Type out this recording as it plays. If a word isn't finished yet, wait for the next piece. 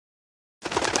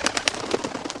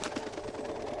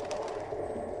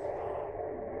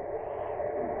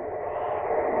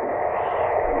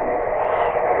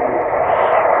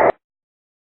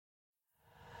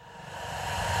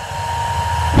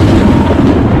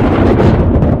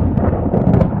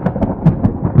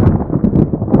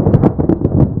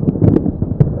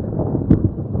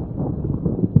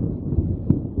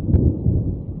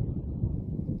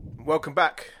Welcome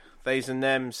back, theys and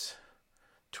thems.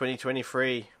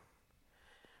 2023.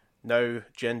 No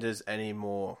genders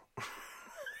anymore.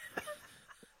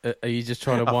 Are you just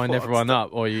trying to wind everyone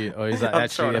up, or is that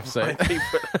actually the episode?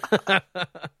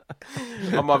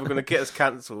 I'm either going to get us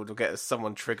cancelled or get us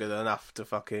someone triggered enough to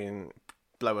fucking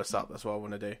blow us up. That's what I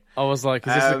want to do. I was like,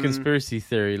 is this a conspiracy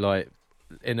theory? Like,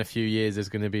 in a few years, there's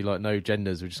going to be like no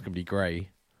genders, we're just going to be grey.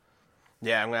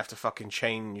 Yeah, I'm going to have to fucking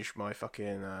change my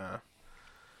fucking...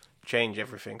 change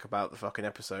everything about the fucking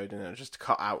episode and just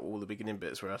cut out all the beginning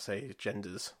bits where I say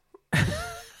genders.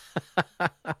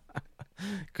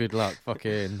 Good luck.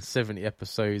 Fucking 70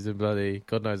 episodes and bloody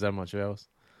God knows how much else.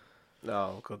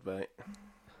 Oh, God, mate.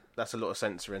 That's a lot of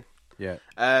censoring. Yeah.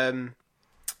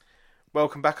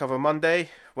 Welcome back over Monday.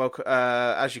 Welcome,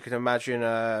 as you can imagine,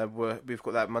 we've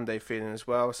got that Monday feeling as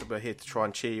well, so we're here to try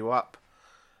and cheer you up.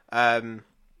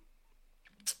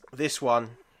 This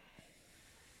one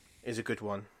is a good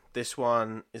one. This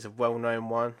one is a well-known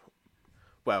one.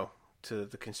 Well, to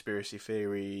the conspiracy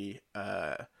theory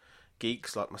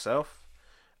geeks like myself.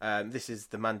 This is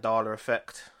the Mandela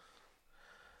effect.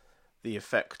 The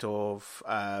effect of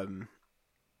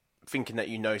thinking that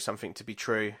you know something to be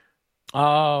true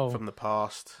from the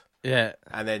past. Yeah.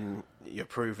 And then you're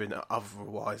proving that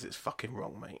otherwise it's fucking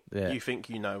wrong, mate. Yeah. You think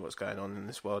you know what's going on in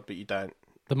this world, but you don't.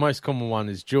 The most common one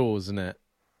is Jaws, isn't it?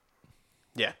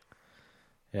 Yeah.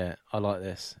 Yeah, I like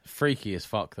this. Freaky as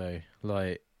fuck, though.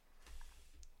 Like,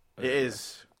 it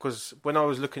is, because when I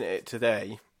was looking at it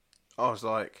today, I was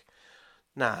like,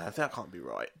 nah, that can't be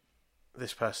right.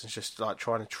 This person's just like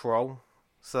trying to troll.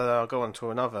 So then I'll go on to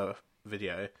another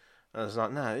video, and I was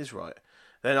like, nah, it is right.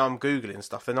 Then I'm Googling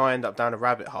stuff, and I end up down a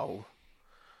rabbit hole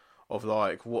of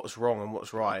like what's wrong and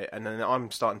what's right, and then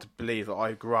I'm starting to believe that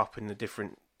I grew up in a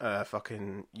different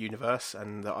fucking universe,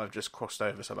 and that I've just crossed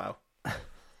over somehow.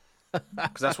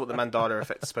 Because that's what the Mandela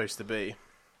effect is supposed to be.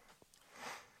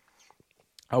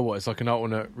 Oh, what? It's like an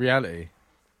alternate reality?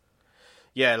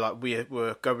 Yeah, like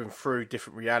we're going through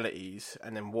different realities,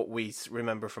 and then what we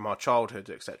remember from our childhood,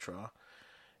 etc.,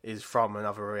 is from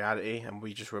another reality, and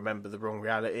we just remember the wrong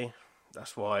reality.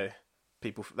 That's why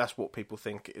that's what people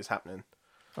think is happening.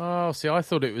 Oh, see, I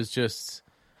thought it was just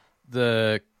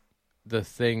the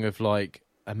thing of like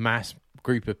a mass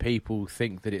group of people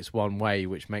think that it's one way,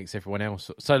 which makes everyone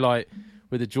else. So, like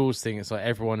with the Jaws thing, it's like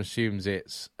everyone assumes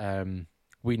it's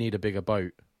we need a bigger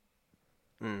boat,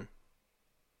 and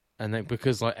then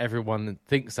because like everyone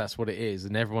thinks that's what it is,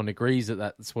 and everyone agrees that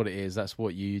that's what it is, that's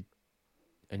what you,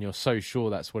 and you're so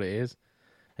sure that's what it is,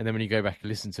 and then when you go back and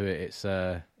listen to it, it's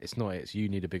not. It's you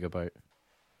need a bigger boat.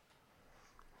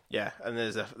 Yeah, and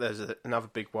there's another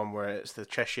big one where it's the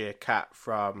Cheshire Cat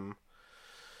from.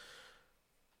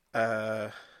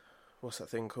 What's that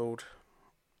thing called?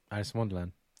 Alice in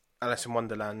Wonderland. Alice in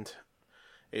Wonderland.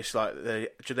 It's like they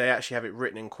actually have it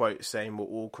written in quotes saying we're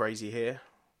all crazy here.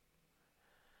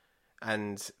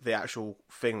 And the actual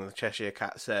thing the Cheshire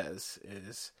Cat says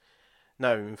is,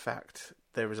 no, in fact,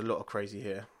 there is a lot of crazy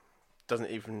here. Not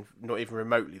even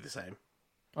remotely the same.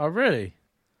 Oh, really?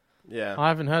 Yeah. I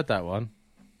haven't heard that one.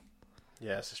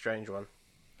 Yeah, it's a strange one.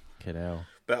 Kid hell.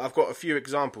 But I've got a few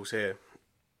examples here.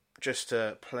 Just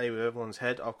to play with everyone's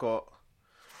head, I've got.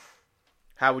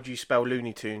 How would you spell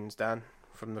Looney Tunes, Dan?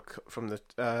 From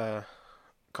the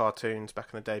cartoons back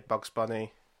in the day, Bugs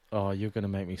Bunny. Oh, you're gonna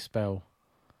make me spell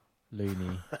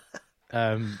loony.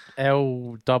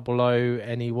 L-O-O-N-E-Y,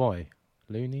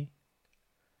 loony,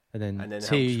 and then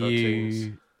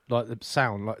T-U, like the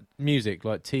sound, like music,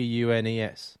 like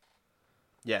T-U-N-E-S.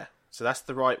 Yeah, so that's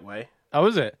the right way. Oh,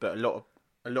 is it? But a lot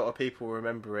of people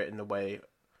remember it in the way.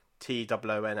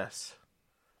 T-O-O-N-S,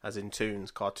 as in tunes,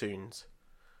 cartoons.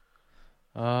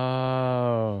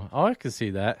 Oh, I can see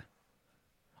that.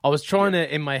 I was trying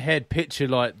to, in my head, picture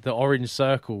like the orange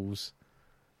circles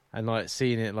and like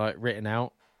seeing it like written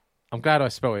out. I'm glad I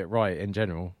spelled it right in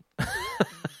general.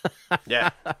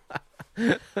 Yeah.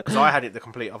 Because I had it the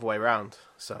complete other way around.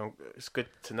 So it's good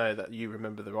to know that you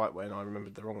remember the right way and I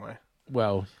remembered the wrong way.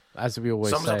 Well, as we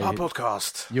always Sums say... up our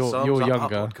podcast. You're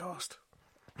younger. Our podcast.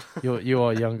 You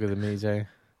are younger than me, Jay.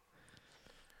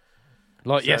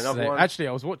 Like yesterday. Actually,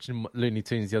 I was watching Looney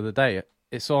Tunes the other day.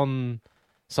 It's on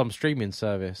some streaming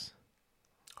service.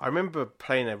 I remember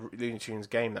playing a Looney Tunes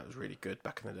game that was really good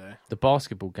back in the day. The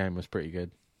basketball game was pretty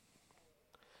good.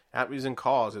 It was in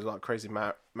cars. It was like crazy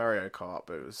Mario Kart,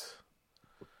 but it was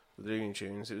with Looney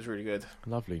Tunes. It was really good. I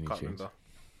love Looney Tunes.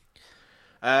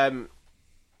 Remember.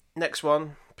 Next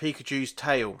one, Pikachu's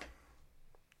tail.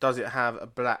 Does it have a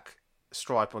black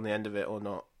stripe on the end of it or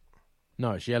not?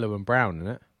 No, it's yellow and brown, isn't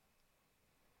it?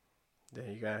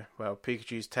 There you go. Well,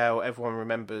 Pikachu's tail, everyone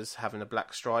remembers having a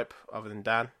black stripe other than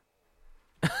Dan.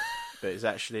 but it's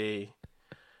actually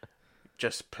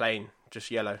just plain,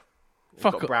 just yellow. It's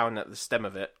Fuck got o- brown at the stem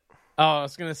of it. Oh, I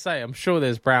was going to say, I'm sure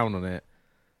there's brown on it.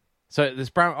 So there's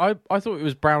brown. I thought it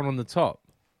was brown on the top.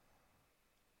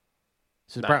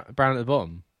 So it's No. brown at the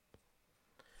bottom.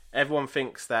 Everyone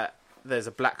thinks that there's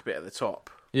a black bit at the top,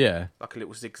 Yeah. like a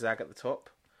little zigzag at the top,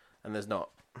 and there's not.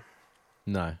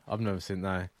 No, I've never seen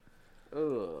that.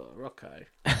 Oh, Rocco.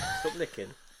 Stop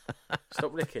licking.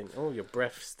 Stop licking. Oh, your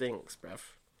breath stinks, bruv.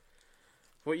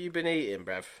 What you been eating,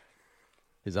 bruv?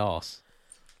 His arse.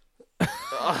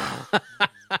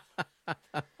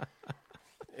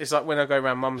 It's like when I go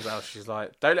around Mum's house, she's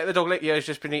like, don't let the dog lick you, he's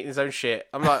just been eating his own shit.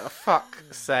 I'm like, oh,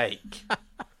 fuck's sake.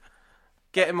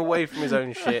 Get him away from his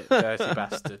own shit, dirty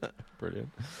bastard. Brilliant.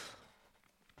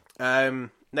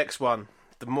 Next one.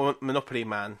 The Monopoly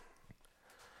Man.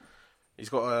 He's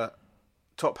got a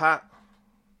top hat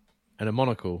And a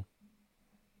monocle.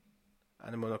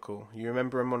 and a monocle. You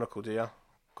remember a monocle, do you?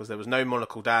 Because there was no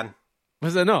monocle, Dan.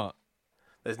 Was there not?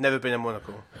 There's never been a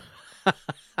monocle.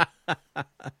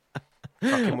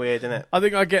 Fucking weird, isn't it? I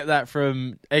think I get that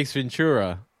from Ace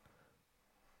Ventura.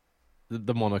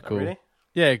 The monocle. Oh, really?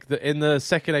 Yeah, in the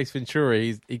second Ace Ventura,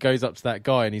 he goes up to that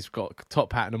guy and he's got a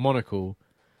top hat and a monocle.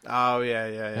 Oh, yeah.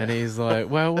 And he's like,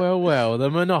 well, the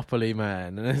Monopoly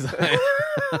Man. And it's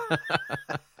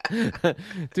like,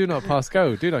 do not pass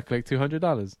go. Do not collect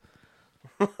 $200.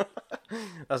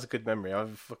 That's a good memory. I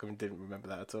fucking didn't remember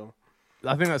that at all.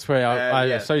 I think that's where I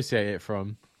yeah. associate it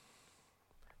from.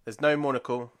 There's no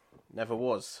monocle. Never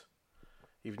was.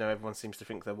 Even though everyone seems to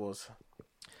think there was.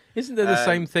 Isn't there the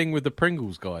same thing with the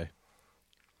Pringles guy?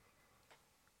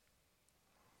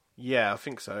 Yeah, I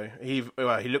think so. He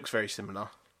looks very similar.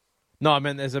 No, I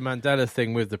meant there's a Mandela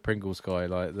thing with the Pringles guy.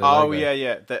 Like the Oh, logo.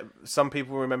 yeah. That some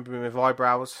people remember him with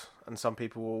eyebrows, and some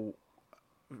people will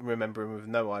remember him with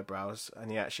no eyebrows, and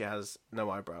he actually has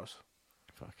no eyebrows.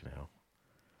 Fucking hell.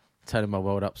 Turning my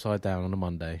world upside down on a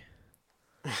Monday.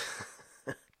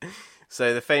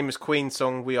 So the famous Queen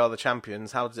song, We Are the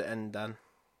Champions, how does it end, Dan?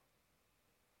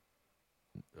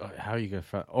 How are you going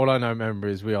to... All I know remember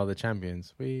is We Are the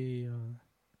Champions. We are...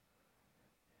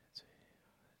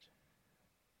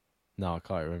 No, I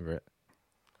can't remember it.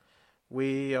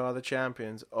 We are the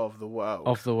champions of the world.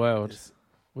 Of the world.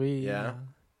 Yeah.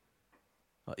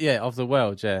 Yeah, of the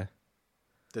world, yeah.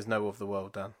 There's no of the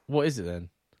world, Dan. What is it then?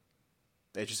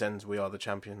 It just ends, We Are the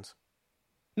champions.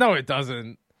 No, it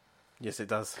doesn't. Yes, it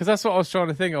does. Because that's what I was trying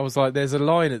to think. I was like, there's a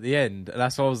line at the end. And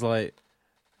that's what I was like...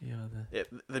 Yeah,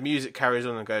 The music carries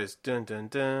on and goes, dun, dun,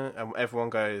 dun, and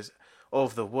everyone goes,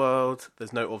 of the world.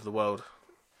 There's no of the world.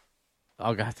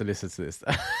 I'll have to listen to this.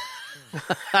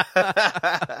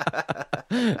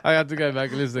 I have to go back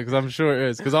and listen because I'm sure it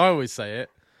is. Because I always say it.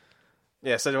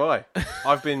 Yeah, so do I.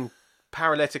 I've been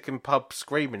paralytic in pub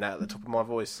screaming that at the top of my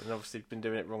voice, and obviously been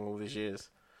doing it wrong all these years.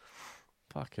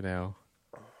 Fucking hell.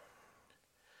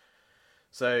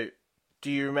 So,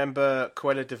 do you remember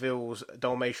Cruella de Vil's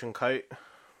Dalmatian coat?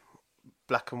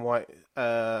 Black and white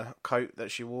coat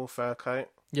that she wore, fur coat?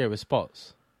 Yeah, with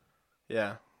spots.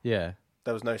 Yeah. Yeah.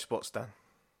 There was no spots, Dan.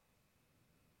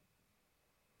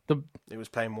 It was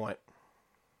plain white.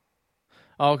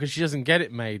 Oh, because she doesn't get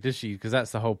it made, does she? Because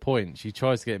that's the whole point. She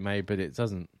tries to get it made, but it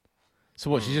doesn't. So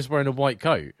what, she's just wearing a white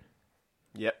coat?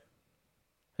 Yep.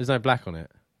 There's no black on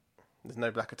it? There's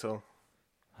no black at all.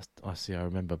 I see, I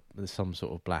remember there's some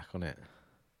sort of black on it.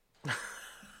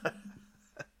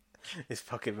 It's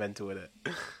fucking mental, isn't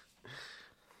it?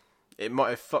 It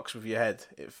fucks with your head.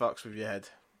 It fucks with your head.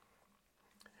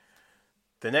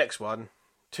 The next one,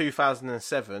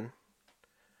 2007,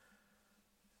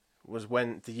 was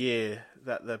when the year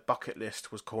that the bucket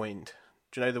list was coined.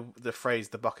 Do you know the phrase,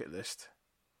 the bucket list?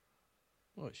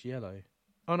 Oh, it's yellow.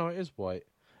 Oh, no, it is white.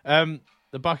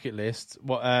 The bucket list,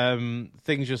 what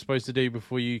things you're supposed to do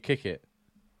before you kick it?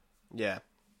 Yeah.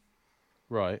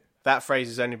 Right. That phrase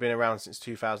has only been around since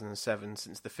 2007,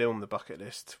 since the film The Bucket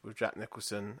List with Jack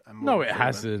Nicholson and Morgan No, it Freeman.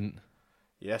 hasn't.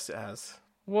 Yes, it has.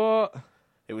 What?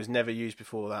 It was never used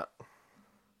before that.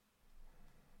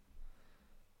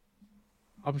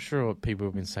 I'm sure people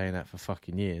have been saying that for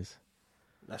fucking years.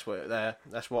 That's what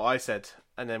I said.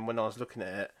 And then when I was looking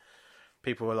at it,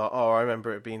 people were like, "Oh, I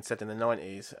remember it being said in the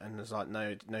 90s," and I was like, "No,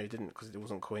 you didn't, because it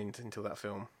wasn't coined until that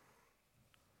film.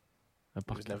 It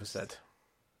was never said."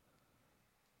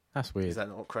 That's weird. Is that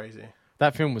not crazy?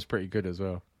 That film was pretty good as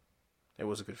well. It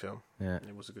was a good film. Yeah.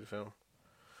 It was a good film.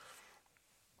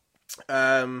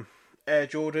 Air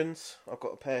Jordans. I've got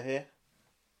a pair here.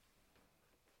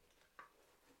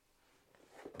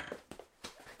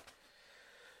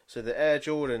 So the Air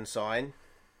Jordan sign.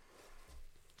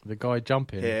 The guy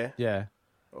jumping. Here. Yeah.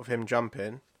 Of him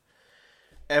jumping.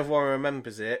 everyone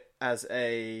remembers it as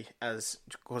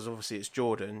because obviously it's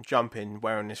Jordan jumping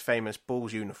wearing his famous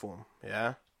Bulls uniform.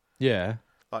 Yeah, Yeah.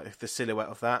 like the silhouette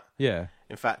of that. Yeah.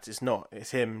 In fact, it's not.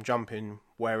 It's him jumping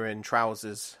wearing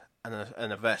trousers and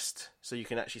a vest, so you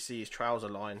can actually see his trouser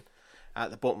line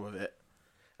at the bottom of it,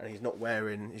 and he's not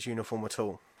wearing his uniform at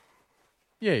all.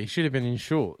 Yeah, he should have been in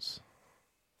shorts.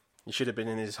 He should have been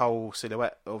in his whole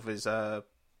silhouette of his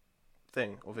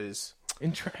thing of his.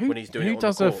 When he's doing who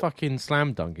does a fucking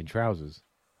slam dunk in trousers?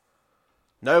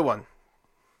 No one.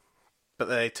 But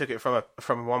they took it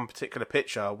from one particular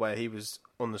picture where he was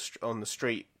on the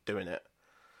street doing it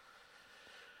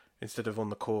instead of on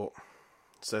the court.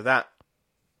 So that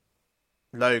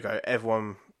logo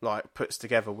everyone like puts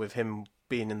together with him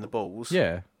being in the Bulls.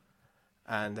 Yeah.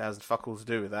 And has fuck all to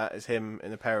do with that is him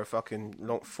in a pair of fucking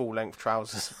full length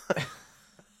trousers.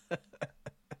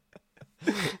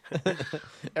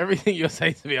 Everything you're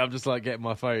saying to me, I'm just like getting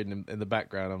my phone in the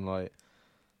background. I'm like,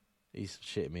 he's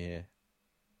shitting me here.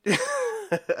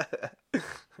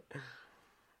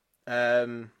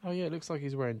 Oh yeah, it looks like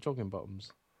he's wearing jogging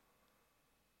bottoms.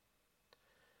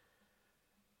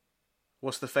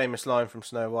 What's the famous line from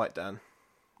Snow White, Dan,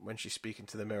 when she's speaking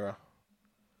to the mirror?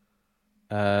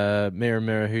 Mirror,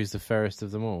 mirror, who's the fairest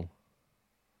of them all?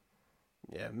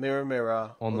 Yeah, mirror,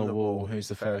 mirror on the wall, who's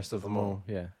the fairest of them all?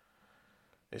 Yeah.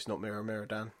 It's not mirror, mirror,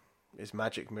 Dan. It's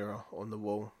magic mirror on the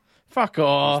wall. Fuck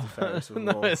off.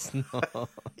 No, it's not.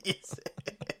 Yes.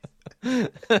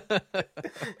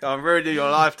 I'm ruining your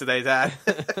life today, Dan.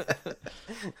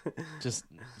 just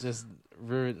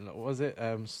ruin. What was it?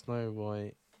 Snow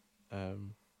White.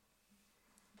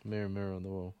 Mirror, mirror on the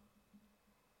wall.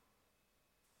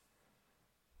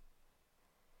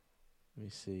 Let me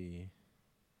see.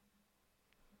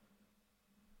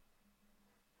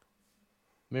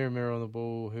 Mirror, mirror on the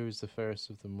wall, who is the fairest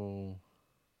of them all?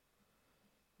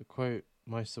 The quote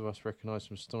most of us recognise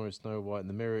from Snow White, and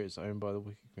the mirror is owned by the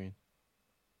Wicked Queen.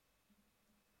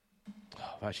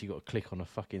 Oh, I've actually got to click on a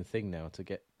fucking thing now to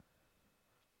get...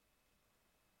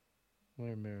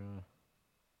 Mirror, mirror.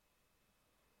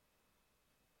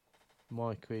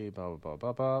 My queen, blah, blah,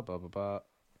 blah, blah, blah, blah, blah.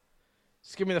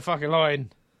 Just give me the fucking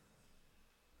line.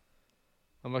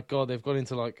 Oh my god, they've gone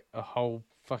into like a whole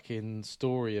fucking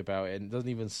story about it, and it doesn't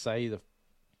even say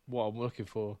what I'm looking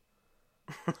for.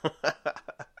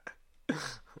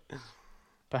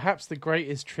 Perhaps the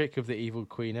greatest trick of the evil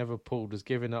queen ever pulled was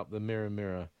giving up the mirror,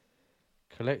 mirror.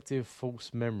 Collective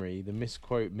false memory, the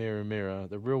misquote mirror, mirror.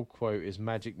 The real quote is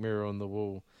magic mirror on the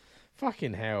wall.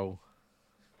 Fucking hell.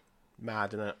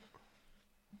 Mad, innit?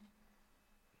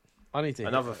 I need to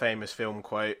Another famous film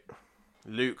quote.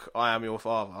 Luke, I am your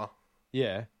father.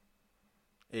 Yeah.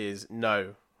 Is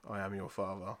no, I am your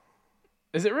father.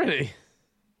 Is it really?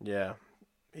 Yeah.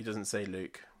 He doesn't say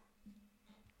Luke.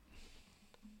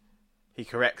 He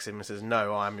corrects him and says,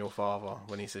 no, I am your father,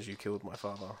 when he says you killed my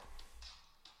father.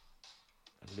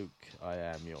 Luke, I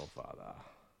am your father.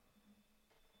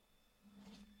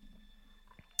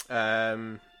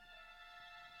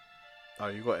 Oh,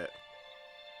 you got it.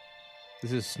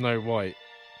 This is Snow White.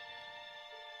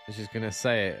 I'm just going to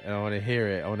say it, and I want to hear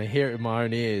it. I want to hear it with my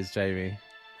own ears, Jamie.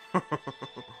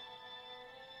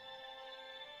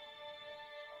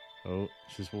 Oh,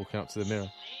 she's walking up to the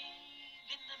mirror.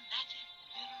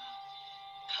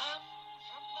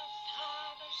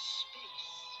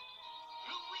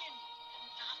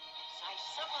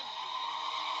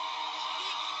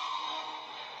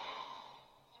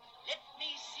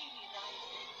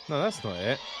 No, that's not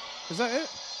it. Is that it?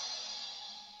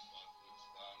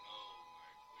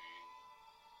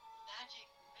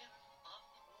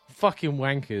 Fucking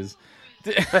wankers.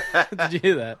 Did you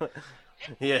hear that?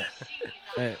 Yeah.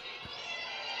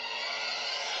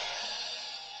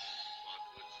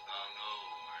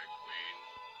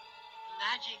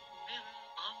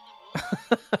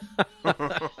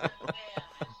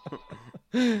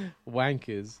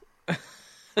 Wankers.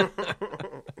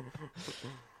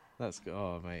 That's good.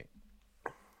 Oh, mate.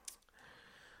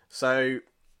 So,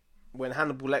 when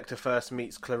Hannibal Lecter first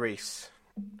meets Clarice...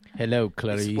 Hello,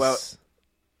 Clarice.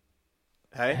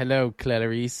 Hey? Hello,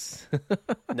 Clarice.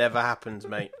 Never happens,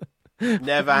 mate.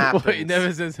 Never happens. What, he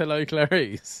never says hello,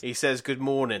 Clarice? He says good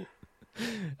morning.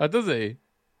 Oh, does he?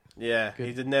 Yeah,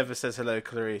 good. He never says hello,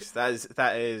 Clarice.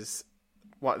 That is...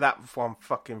 What, that one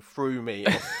fucking threw me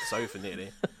off the sofa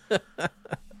nearly.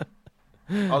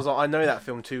 I was like, I know that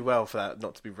film too well for that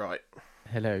not to be right.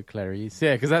 Hello, Clarice.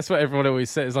 Yeah, because that's what everyone always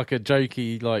says. It's like a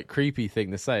jokey, like creepy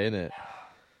thing to say, isn't it?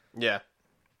 Yeah.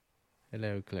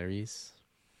 Hello, Clarice.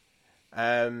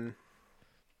 The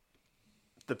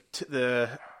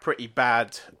the pretty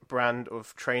bad brand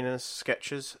of trainers,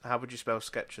 Skechers. How would you spell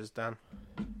Skechers, Dan?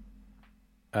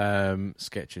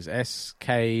 Skechers.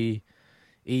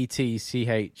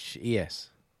 SKETCHES.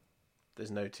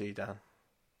 There's no T, Dan.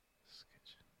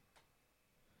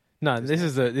 No, this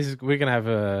is we're gonna have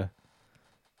a.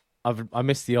 I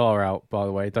missed the R out, by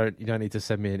the way. You don't need to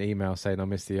send me an email saying I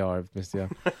missed the R. I've missed the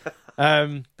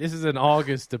R. This is an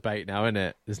Argus debate now, isn't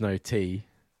it? There's no T.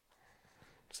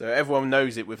 So everyone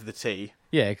knows it with the T.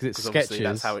 Yeah, because it's obviously Skechers.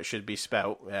 That's how it should be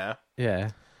spelt. Yeah.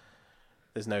 Yeah.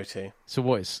 There's no T. So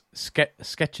what is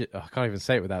Skechers? Oh, I can't even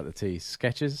say it without the T.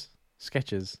 Skechers.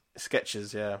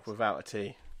 Skechers, yeah, without a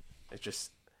T. It's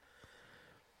just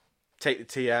take the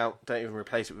T out. Don't even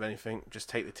replace it with anything. Just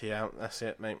take the T out. That's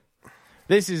it, mate.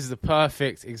 This is the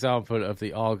perfect example of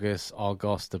the Argos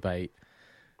debate.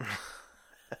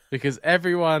 Because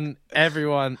everyone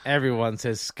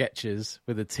says Skechers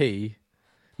with a T.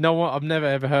 No one, I've never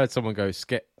ever heard someone go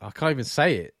I can't even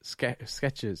say it.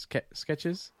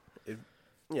 Skechers.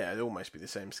 Yeah, it'd almost be the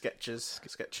same. Skechers.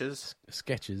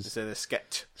 So they're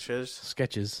Skechers.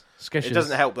 Skechers. It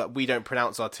doesn't help that we don't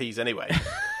pronounce our T's anyway.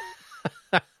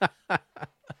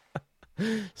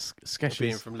 Skechers.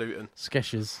 Being from Luton.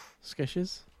 Skechers.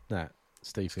 Nah,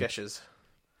 stupid. Skechers.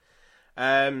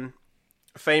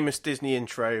 Famous Disney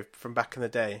intro from back in the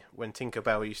day when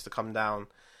Tinkerbell used to come down,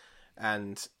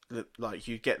 and like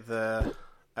you get the.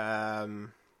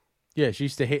 Yeah, she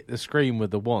used to hit the screen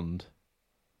with the wand.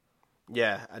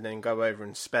 Yeah, and then go over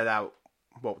and spell out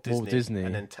Walt Disney.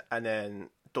 And then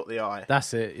dot the I.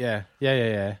 That's it. Yeah.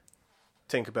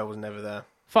 Tinkerbell was never there.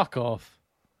 Fuck off.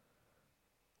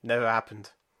 Never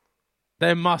happened.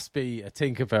 There must be a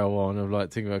Tinkerbell one of like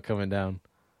Tinkerbell coming down.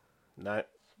 No,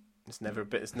 it's never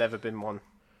been one.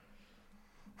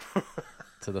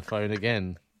 To the phone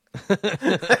again.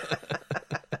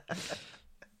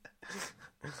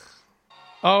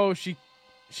 Oh, she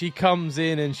comes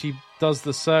in and she does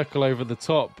the circle over the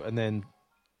top and then...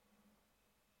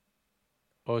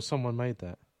 Oh, someone made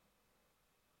that.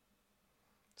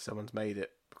 Someone's made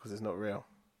it because it's not real.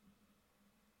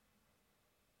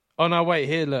 Oh, no, wait,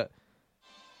 here, look.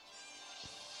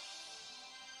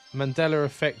 Mandela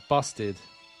effect busted.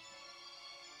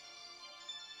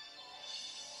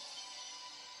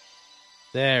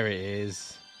 There it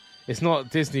is. It's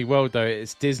not Disney World, though.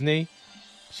 It's Disney.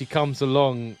 She comes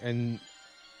along and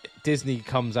Disney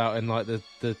comes out in, like, the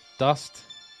dust.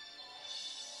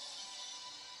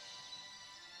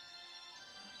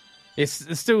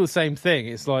 It's still the same thing.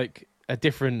 It's, like, a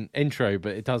different intro,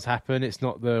 but it does happen. It's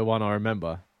not the one I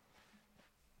remember.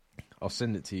 I'll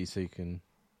send it to you so you can...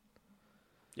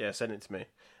 Yeah, send it to me.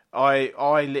 I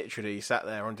literally sat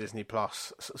there on Disney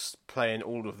Plus playing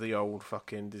all of the old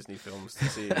fucking Disney films to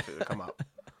see if it would come up.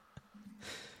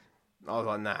 I was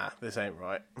like, nah, this ain't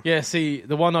right. Yeah, see,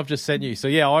 the one I've just sent you. So,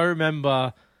 yeah, I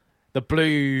remember the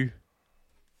blue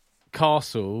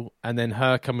castle and then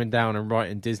her coming down and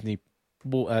writing Disney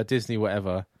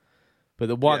whatever. But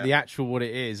the actual what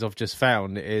it is I've just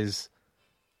found is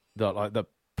the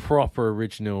proper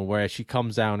original where she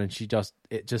comes down and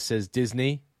it just says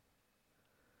Disney.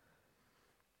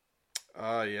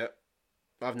 Oh, yeah.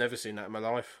 I've never seen that in my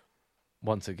life.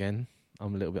 Once again,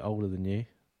 I'm a little bit older than you.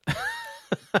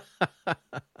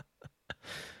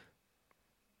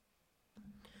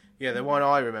 Yeah, the one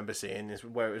I remember seeing is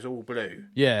where it was all blue.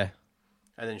 Yeah.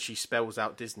 And then she spells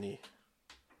out Disney.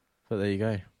 But there you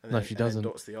go. No, she doesn't. And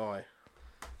then dots the I.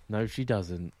 No, she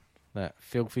doesn't. That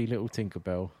filthy little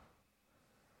Tinkerbell.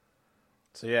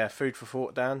 So yeah, food for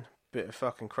thought, Dan. Bit of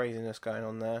fucking craziness going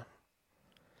on there.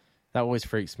 That always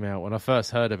freaks me out when I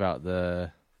first heard about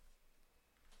the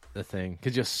thing,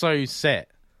 because you're so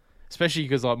set, especially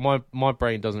because like my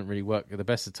brain doesn't really work at the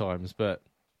best of times. But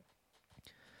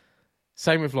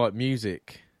same with like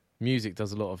music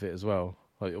does a lot of it as well.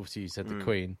 Like obviously you said the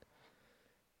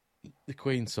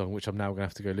Queen song, which I'm now gonna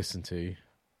have to go listen to.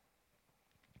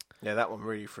 Yeah, that one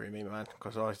really threw me, man,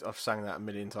 because I've sang that a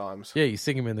million times. Yeah, you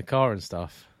sing them in the car and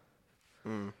stuff.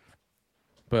 Mm.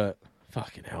 But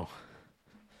fucking hell.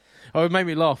 Oh, it made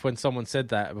me laugh when someone said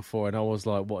that before, and I was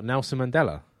like, "What, Nelson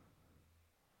Mandela?" I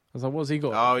was like, "What's he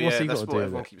got? Oh, what's yeah, he that's got to what do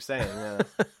everyone with it?" keeps saying, yeah.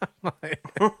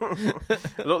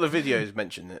 A lot of the videos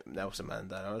mention Nelson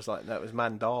Mandela. I was like, that was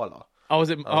Mandala. Oh, was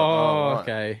it? Right.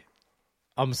 Okay.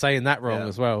 I'm saying that wrong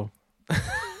as well.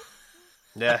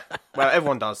 Yeah. Well,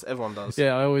 everyone does.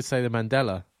 Yeah, I always say the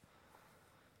Mandela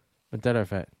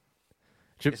effect.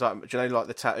 It's like, do you know, like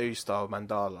the tattoo style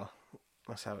mandala?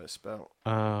 That's how it's spelled.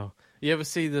 Oh. You ever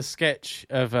see the sketch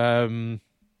of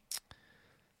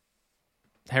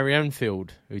Harry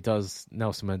Enfield, who does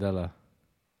Nelson Mandela?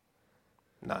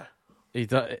 No.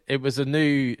 It was a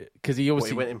new because he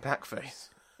obviously he went in blackface.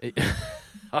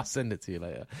 I'll send it to you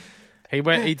later.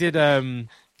 He did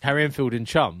Harry Enfield in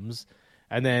Chums,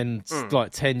 and then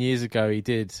like 10 years ago he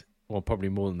did, well, probably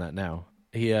more than that now.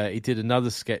 He did another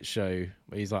sketch show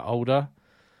where he's like older,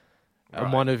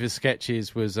 and one of his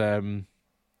sketches was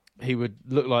he would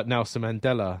look like Nelson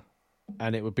Mandela,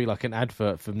 and it would be like an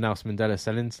advert for Nelson Mandela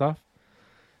selling stuff.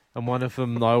 And one of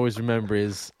them I always remember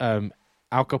is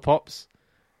Alka Pops.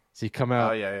 So he'd come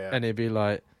out and he'd be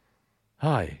like,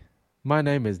 "Hi, my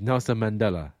name is Nelson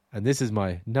Mandela, and this is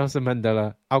my Nelson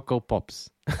Mandela Alka Pops."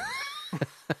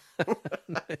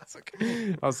 It's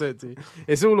okay. I'll send it to you.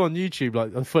 It's all on YouTube,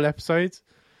 like the full episodes.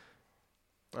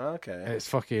 Okay. It's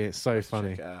so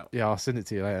funny. Check it out. Yeah, I'll send it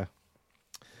to you later.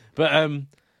 But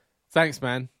thanks,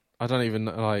 man. I don't even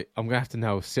I'm gonna have to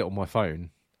now sit on my phone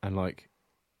and like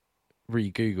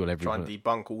re-Google everything. Try and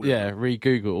debunk all of them. Yeah,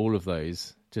 re-Google all of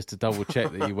those just to double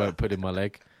check that you weren't pulling my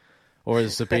leg, or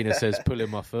as Sabina says, pulling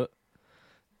my foot.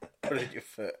 Pulling your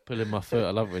foot. Pulling my foot.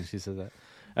 I love it when she says that.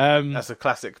 That's a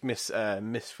classic miss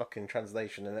fucking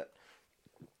translation, isn't it?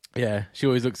 Yeah, she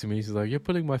always looks at me. She's like, "You're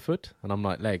pulling my foot," and I'm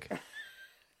like, "Leg."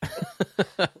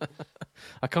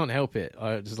 I can't help it.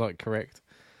 I just like correct.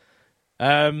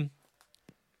 But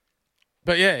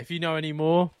yeah, if you know any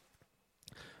more,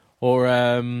 or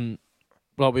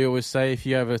like we always say, if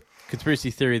you have a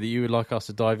conspiracy theory that you would like us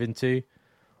to dive into,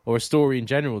 or a story in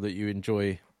general that you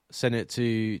enjoy, send it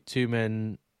to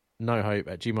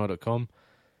twomennohope@gmail.com.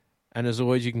 And as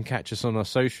always, you can catch us on our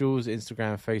socials,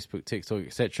 Instagram, Facebook, TikTok,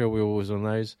 etc. We're always on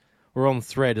those. We're on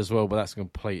Thread as well, but that's a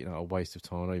complete waste of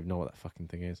time. I don't even know what that fucking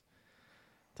thing is.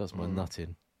 It does my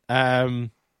nutting.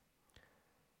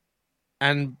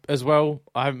 And as well,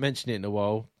 I haven't mentioned it in a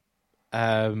while.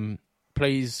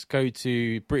 Please go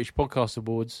to British Podcast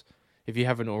Awards if you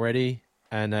haven't already,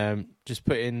 and just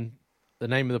put in the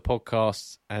name of the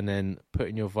podcast and then put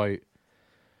in your vote.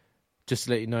 Just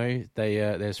to let you know,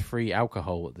 there's free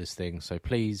alcohol at this thing, so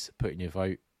please put in your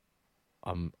vote.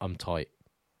 I'm tight.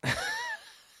 I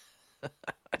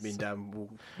mean, Dan, we'll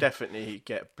definitely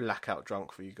get blackout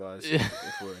drunk for you guys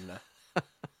if we're in there.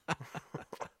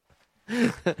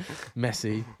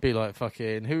 Messy, be like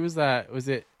fucking. Who was that? Was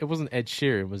it? It wasn't Ed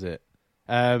Sheeran, was it?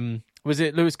 Was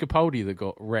it Lewis Capaldi that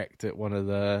got wrecked at one of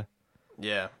the?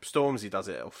 Yeah, Stormzy does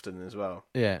it often as well.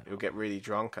 Yeah, he'll get really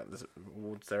drunk at the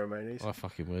award ceremonies. I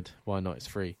fucking would. Why not? It's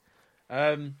free.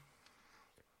 But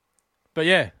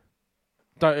yeah,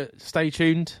 stay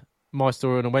tuned. My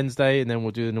story on a Wednesday, and then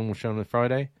we'll do the normal show on a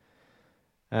Friday.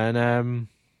 And I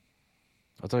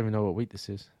don't even know what week this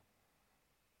is.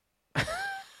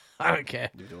 I don't care.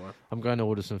 I'm going to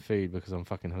order some food because I'm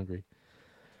fucking hungry.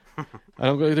 And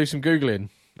I'm going to do some Googling.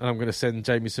 And I'm going to send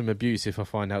Jamie some abuse if I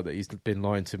find out that he's been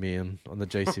lying to me on the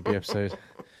JCB episode.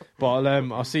 But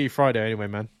I'll see you Friday anyway,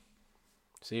 man.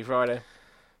 See you Friday.